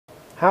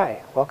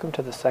Hi, welcome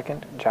to the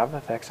second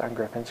JavaFX on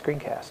Griffon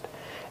screencast.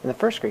 In the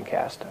first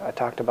screencast, I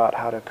talked about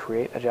how to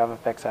create a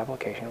JavaFX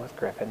application with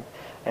Griffon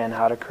and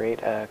how to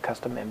create a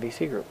custom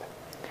MVC group.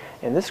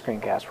 In this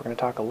screencast, we're going to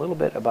talk a little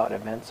bit about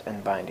events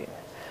and binding.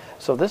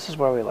 So this is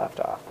where we left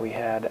off. We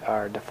had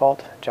our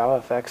default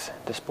JavaFX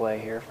display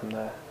here from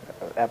the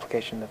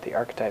application that the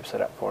archetype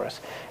set up for us,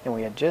 and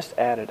we had just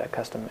added a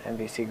custom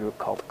MVC group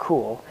called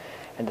cool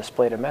and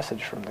displayed a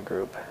message from the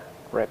group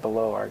right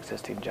below our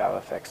existing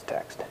JavaFX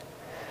text.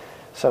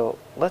 So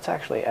let's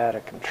actually add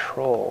a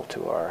control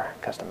to our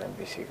custom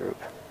MVC group.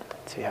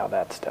 Let's see how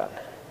that's done.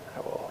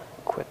 I will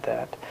quit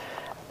that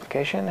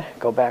application,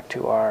 go back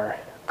to our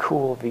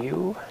cool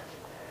view,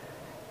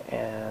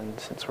 and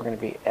since we're going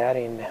to be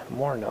adding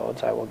more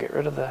nodes, I will get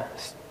rid of the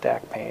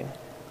stack pane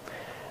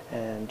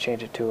and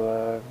change it to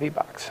a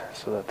VBox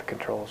so that the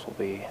controls will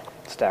be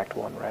stacked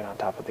one right on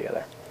top of the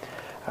other.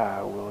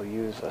 We'll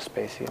use a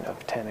spacing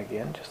of 10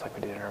 again, just like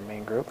we did in our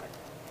main group,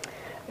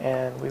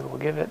 and we will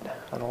give it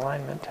an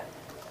alignment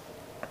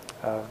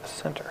of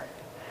center.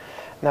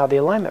 Now the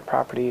alignment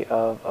property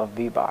of a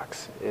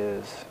VBox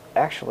is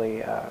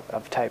actually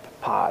of type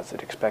pos.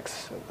 It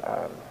expects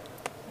a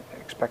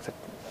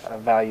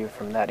value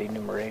from that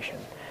enumeration,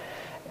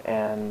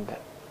 and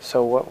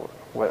so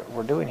what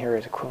we're doing here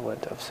is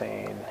equivalent of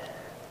saying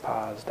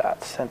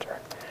pos.center.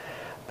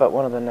 But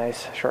one of the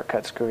nice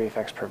shortcuts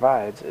JavaFX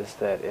provides is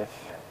that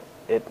if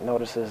it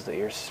notices that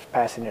you're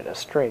passing it a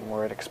string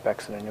where it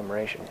expects an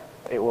enumeration,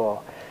 it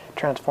will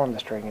transform the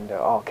string into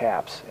all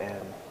caps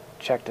and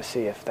check to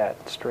see if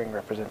that string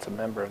represents a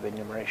member of the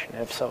enumeration.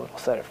 If so, it'll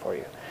set it for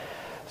you.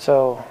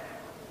 So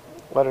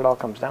what it all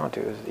comes down to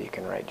is that you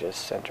can write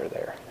just center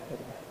there and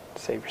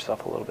save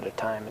yourself a little bit of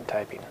time in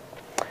typing.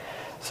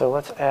 So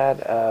let's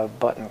add a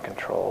button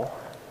control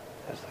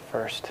as the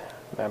first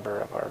member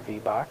of our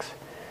VBox,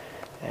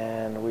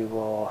 and we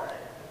will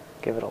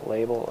give it a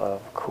label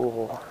of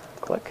cool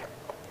click,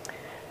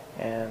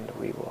 and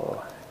we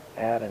will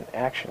add an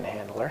action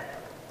handler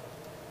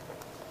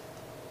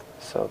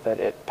so that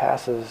it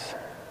passes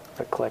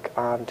the click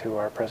onto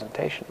our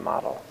presentation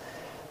model.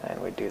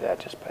 And we do that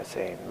just by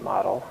saying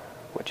model,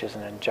 which is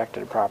an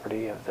injected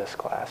property of this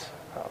class,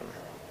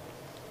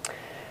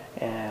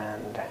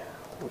 and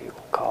we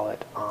will call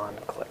it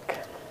onClick.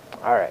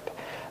 Alright,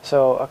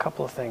 so a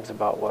couple of things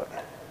about what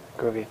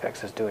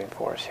JavaFX is doing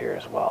for us here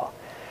as well.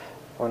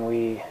 When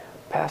we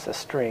pass a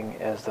string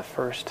as the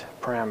first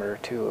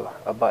parameter to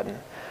a button,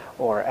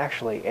 or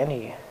actually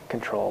any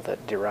control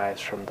that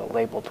derives from the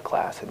labeled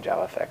class in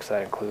JavaFX,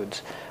 that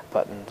includes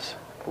buttons,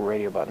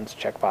 radio buttons,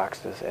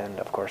 checkboxes, and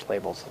of course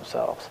labels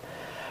themselves.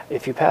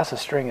 If you pass a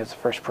string as the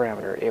first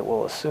parameter, it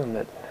will assume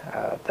that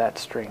that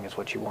string is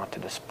what you want to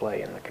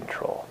display in the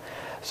control.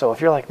 So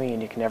if you're like me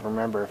and you can never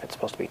remember if it's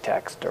supposed to be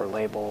text or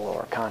label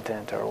or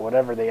content or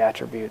whatever the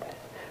attribute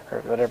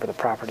or whatever the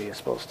property is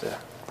supposed to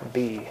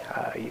be,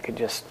 you can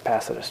just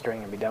pass it a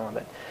string and be done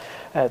with it.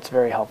 It's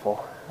very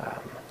helpful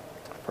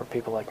for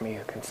people like me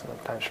who can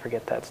sometimes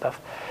forget that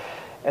stuff.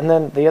 And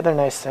then the other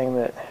nice thing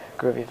that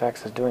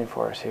JavaFX is doing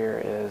for us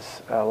here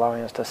is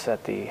allowing us to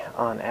set the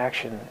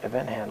onAction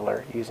event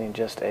handler using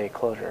just a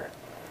closure.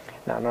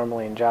 Now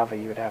normally in Java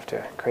you would have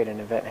to create an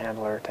event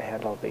handler to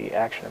handle the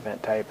action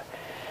event type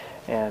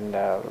and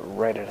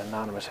write an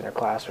anonymous inner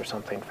class or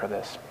something for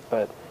this.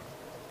 But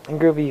in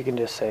Groovy you can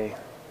just say,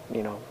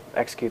 you know,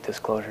 execute this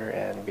closure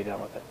and be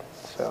done with it.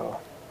 So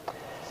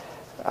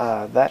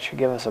that should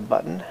give us a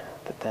button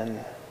that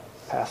then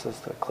passes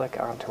the click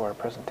onto our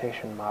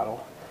presentation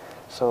model.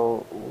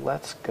 So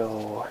let's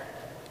go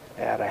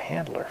add a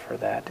handler for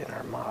that in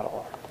our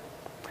model.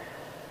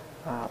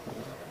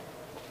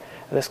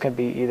 This can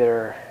be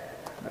either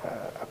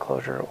a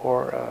closure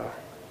or a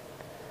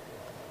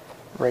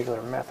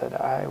regular method.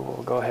 I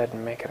will go ahead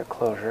and make it a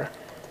closure.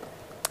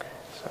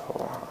 So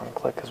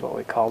onClick is what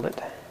we called it.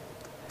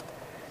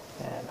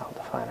 And I'll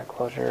define a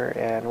closure,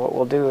 and what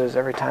we'll do is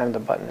every time the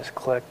button is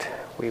clicked,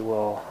 we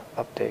will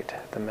update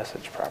the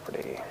message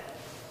property.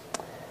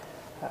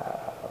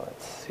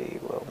 Let's see,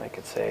 we'll make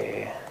it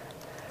say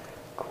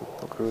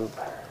cool group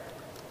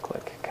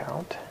click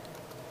count,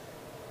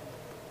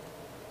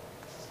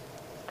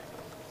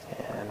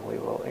 and we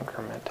will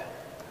increment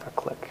a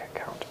click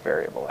count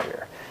variable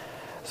here.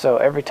 So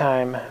every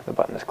time the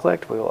button is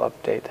clicked, we will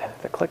update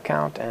the click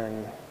count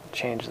and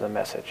change the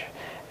message.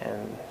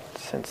 And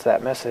since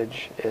that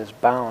message is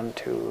bound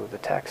to the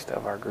text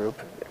of our group,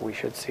 we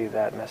should see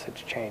that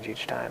message change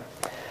each time.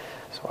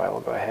 So I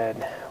will go ahead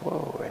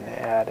and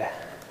add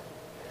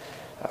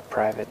a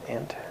private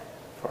int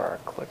for our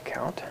click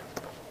count,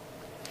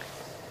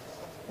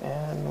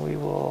 and we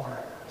will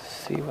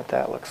see what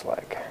that looks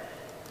like.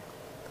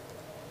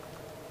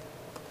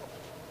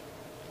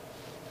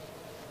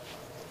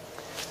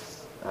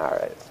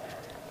 Alright,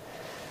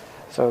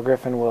 so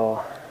Griffon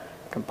will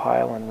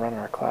compile and run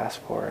our class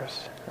for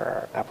us, or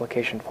our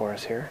application for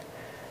us here,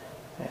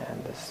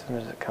 and as soon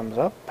as it comes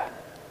up,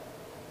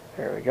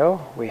 there we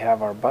go, we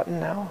have our button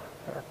now,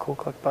 our cool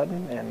click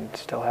button, and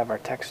still have our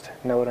text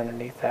node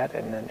underneath that,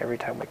 and then every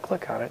time we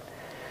click on it,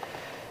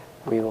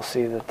 we will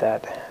see that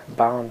that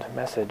bound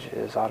message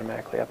is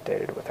automatically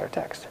updated with our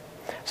text.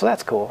 So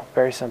that's cool.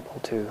 Very simple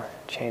to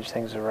change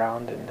things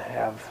around and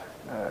have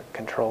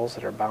controls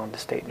that are bound to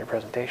state in your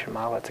presentation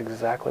model. That's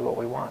exactly what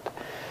we want.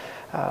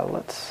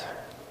 Let's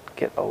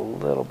get a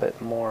little bit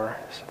more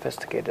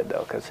sophisticated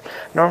though, because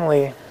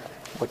normally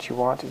what you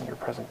want in your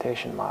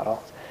presentation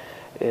model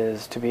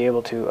is to be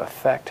able to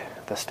affect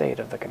the state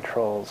of the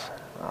controls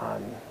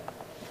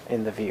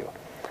in the view.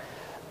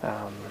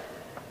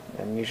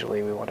 And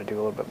usually we want to do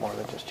a little bit more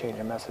than just change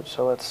a message.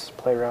 So let's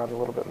play around a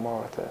little bit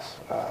more with this.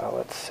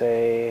 Let's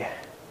say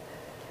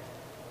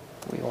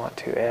we want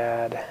to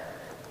add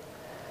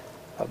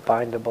a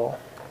bindable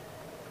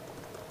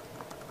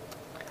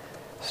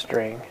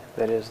string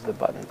that is the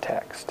button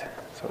text.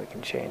 So we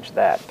can change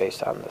that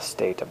based on the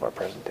state of our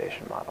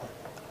presentation model.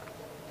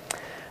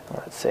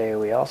 Let's say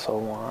we also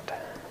want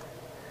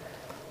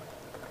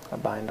a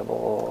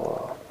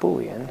bindable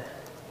Boolean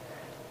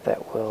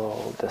that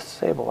will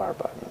disable our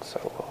button. So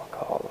we'll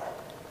call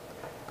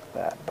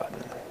that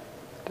button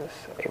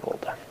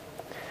disabled.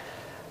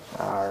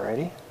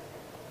 Alrighty.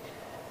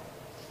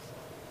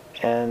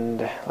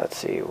 And let's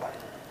see,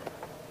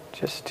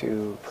 just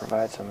to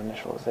provide some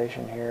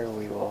initialization here,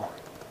 we will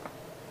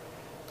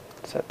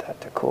set that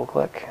to cool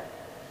click,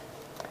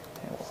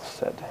 and we'll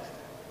set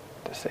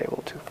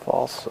disable to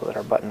false so that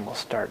our button will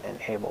start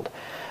enabled.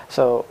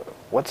 So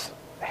what's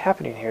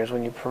happening here is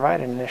when you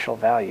provide an initial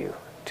value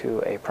to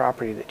a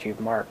property that you've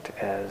marked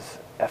as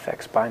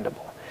FX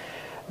bindable,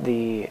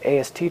 the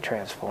AST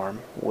transform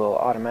will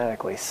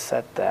automatically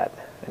set that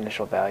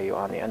initial value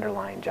on the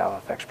underlying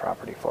JavaFX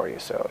property for you.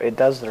 So it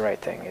does the right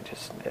thing. It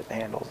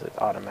handles it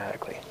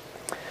automatically.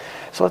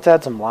 So let's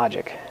add some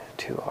logic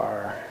to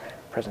our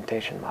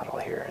presentation model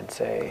here and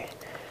say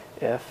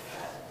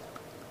if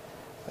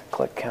the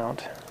click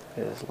count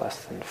is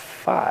less than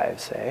 5,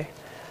 say,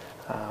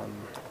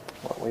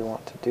 what we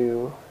want to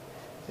do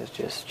is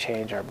just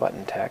change our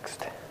button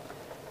text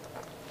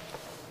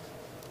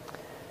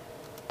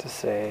to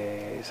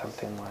say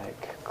something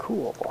like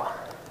cool.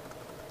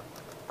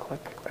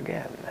 Click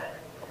again.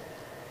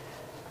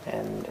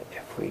 And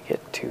if we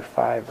get to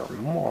 5 or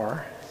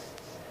more,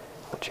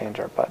 we'll change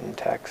our button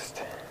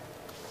text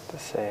to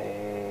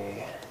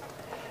say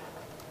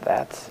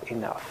that's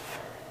enough.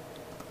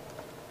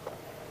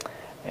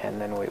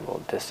 And then we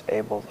will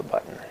disable the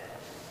button.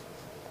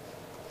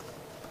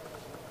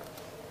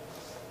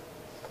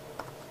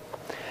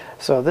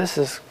 So this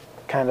is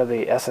kind of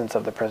the essence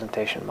of the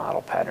presentation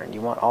model pattern.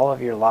 You want all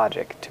of your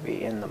logic to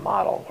be in the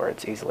model where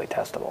it's easily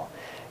testable.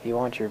 You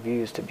want your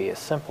views to be as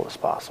simple as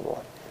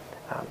possible,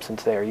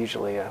 since they are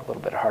usually a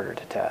little bit harder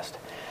to test.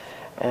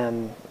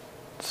 And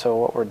so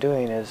what we're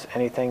doing is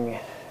anything,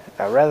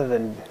 rather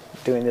than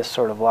doing this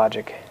sort of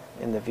logic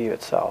in the view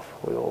itself,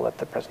 we will let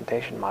the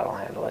presentation model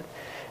handle it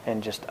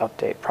and just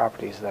update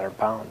properties that are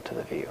bound to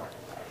the view.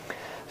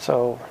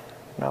 So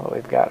now that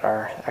we've got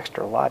our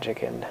extra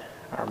logic in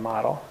our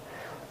model,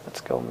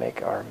 let's go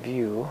make our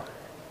view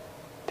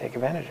take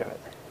advantage of it.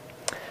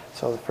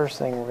 So the first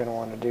thing we're going to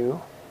want to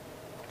do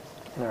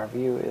in our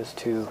view is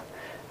to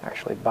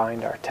actually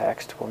bind our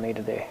text. We'll need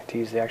to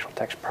use the actual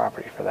text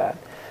property for that.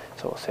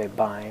 So we'll say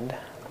bind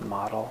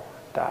model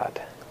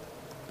dot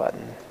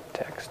button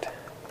text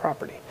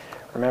property.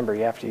 Remember,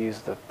 you have to use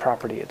the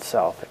property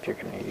itself if you're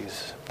going to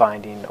use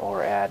binding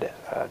or add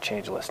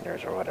change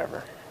listeners or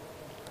whatever.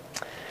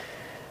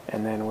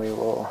 And then we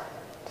will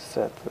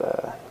set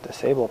the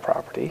disable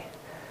property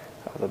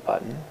of the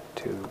button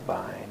to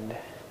bind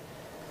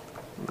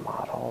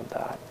model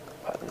dot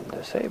button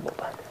disabled.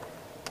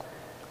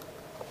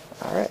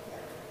 Alright.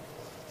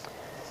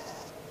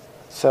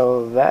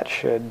 So that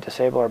should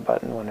disable our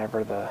button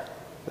whenever the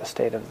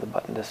state of the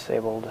button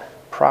disabled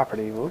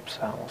property, whoops,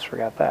 I almost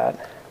forgot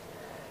that,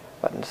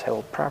 button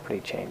disabled property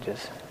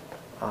changes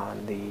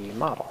on the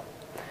model.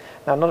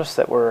 Now notice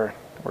that we're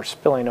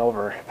spilling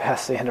over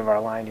past the end of our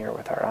line here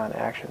with our on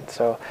action.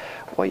 So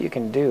what you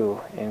can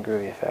do in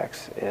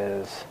GroovyFX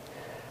is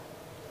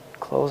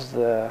close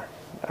the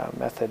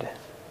method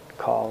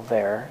call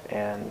there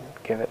and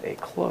give it a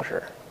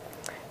closure.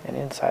 And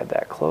inside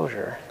that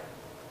closure,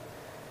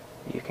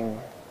 you can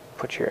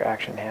put your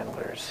action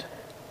handlers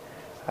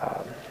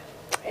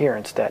here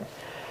instead.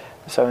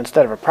 So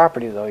instead of a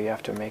property, though, you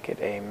have to make it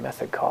a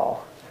method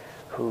call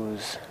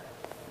whose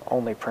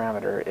only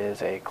parameter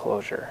is a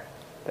closure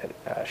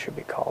that should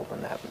be called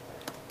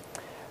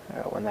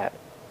when that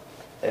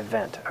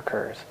event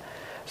occurs.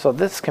 So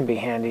this can be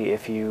handy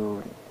if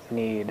you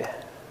need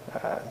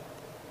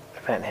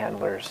event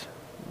handlers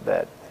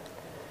that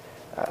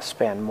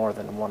span more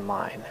than one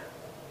line.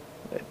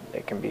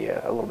 It can be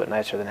a little bit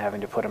nicer than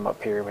having to put them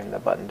up here in the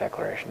button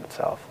declaration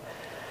itself.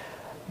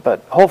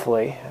 But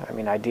hopefully, I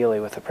mean ideally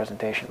with the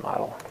presentation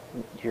model,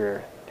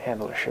 your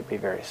handler should be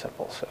very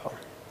simple. So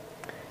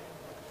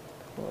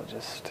we'll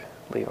just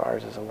leave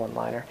ours as a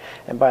one-liner.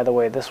 And by the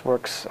way, this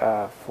works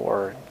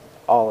for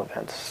all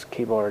events,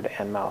 keyboard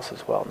and mouse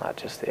as well, not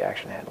just the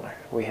action handler.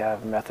 We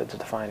have methods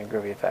defined in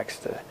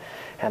GroovyFX to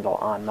handle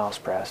on mouse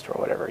pressed or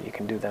whatever. You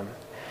can do them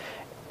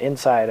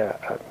inside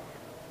a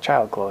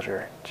child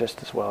closure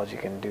just as well as you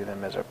can do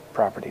them as a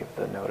property of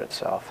the node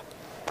itself.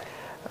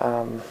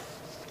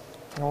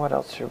 What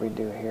else should we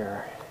do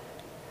here?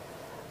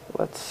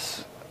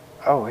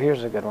 Oh,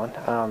 here's a good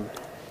one.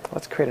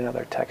 Let's create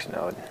another text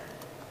node.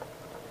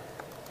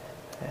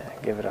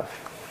 And give it a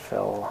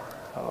fill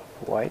of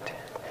white.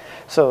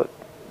 So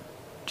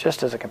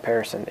just as a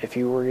comparison, if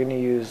you were going to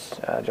use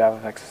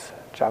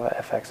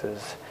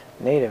JavaFX's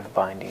native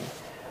binding,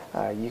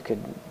 you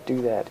could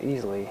do that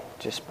easily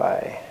just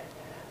by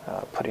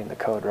putting the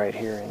code right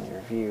here in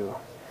your view.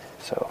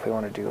 So if we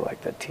want to do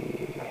like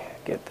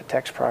get the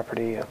text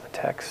property of the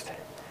text,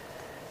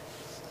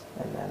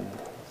 and then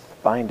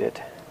bind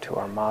it to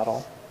our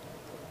model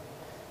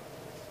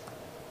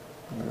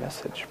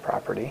message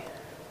property,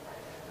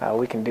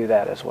 we can do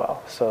that as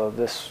well. So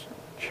this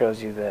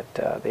shows you that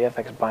the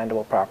FX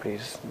bindable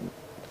properties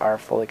are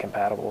fully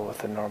compatible with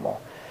the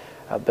normal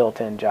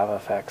built-in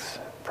JavaFX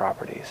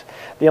properties.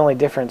 The only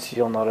difference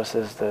you'll notice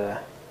is the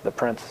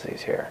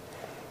parentheses here.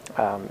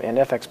 In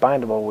FX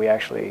bindable, we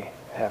actually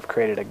have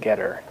created a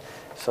getter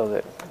so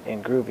that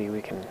in Groovy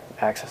we can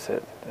access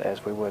it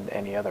as we would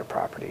any other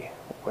property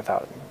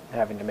without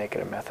having to make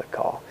it a method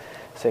call.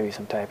 Save you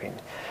some typing.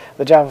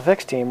 The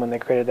JavaFX team, when they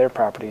created their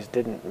properties,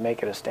 didn't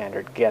make it a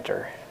standard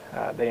getter.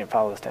 They didn't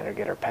follow the standard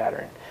getter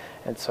pattern.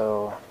 And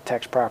so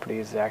text property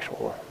is the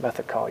actual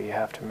method call you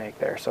have to make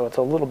there. So it's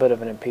a little bit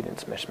of an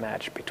impedance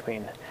mismatch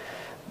between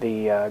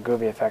the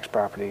GroovyFX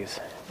properties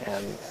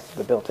and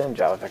the built-in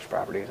JavaFX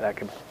properties. I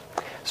could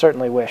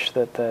certainly wish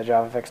that the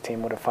JavaFX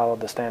team would have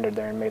followed the standard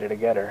there and made it a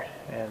getter,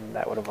 and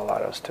that would have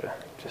allowed us to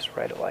just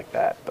write it like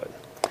that. But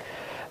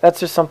that's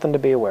just something to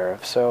be aware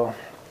of. So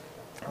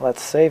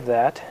let's save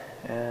that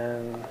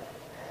and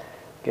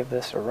give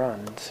this a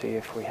run and see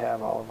if we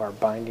have all of our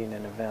binding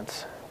and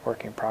events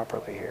working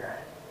properly here.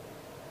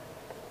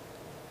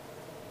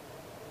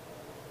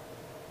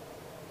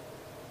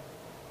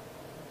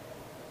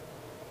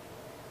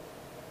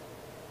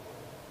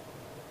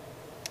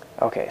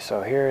 Okay,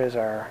 so here is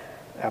our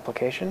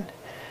application,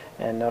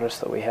 and notice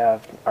that we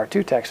have our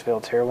two text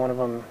fields here. One of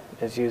them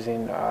is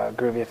using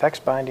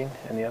GroovyFX binding,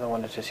 and the other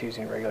one is just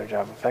using regular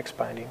JavaFX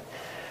binding.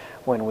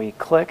 When we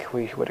click,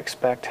 we would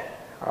expect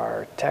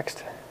our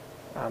text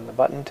on the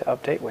button to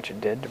update, which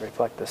it did, to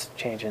reflect this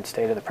change in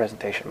state of the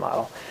presentation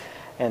model.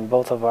 And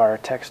both of our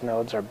text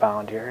nodes are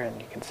bound here,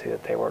 and you can see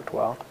that they worked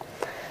well.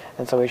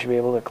 And so we should be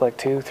able to click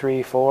 2,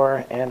 3,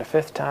 4, and a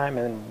fifth time,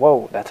 and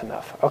whoa, that's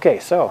enough. Okay,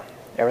 so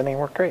everything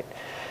worked great.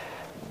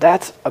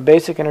 That's a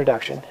basic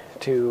introduction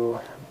to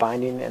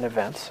binding and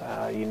events.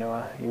 You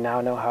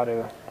now know how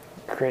to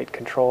create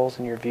controls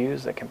in your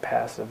views that can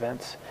pass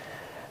events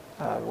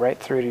right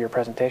through to your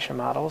presentation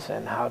models,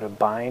 and how to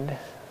bind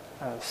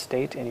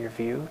state in your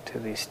view to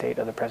the state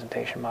of the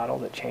presentation model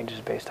that changes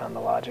based on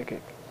the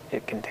logic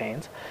it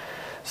contains.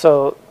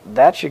 So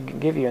that should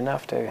give you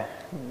enough to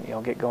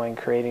get going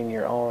creating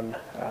your own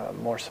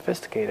more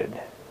sophisticated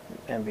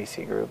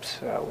MVC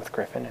groups with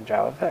Griffon and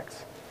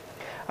JavaFX.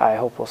 I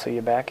hope we'll see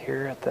you back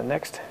here at the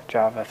next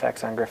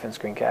JavaFX on Griffon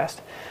screencast.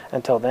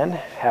 Until then,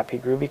 happy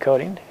Groovy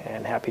coding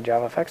and happy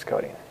JavaFX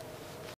coding.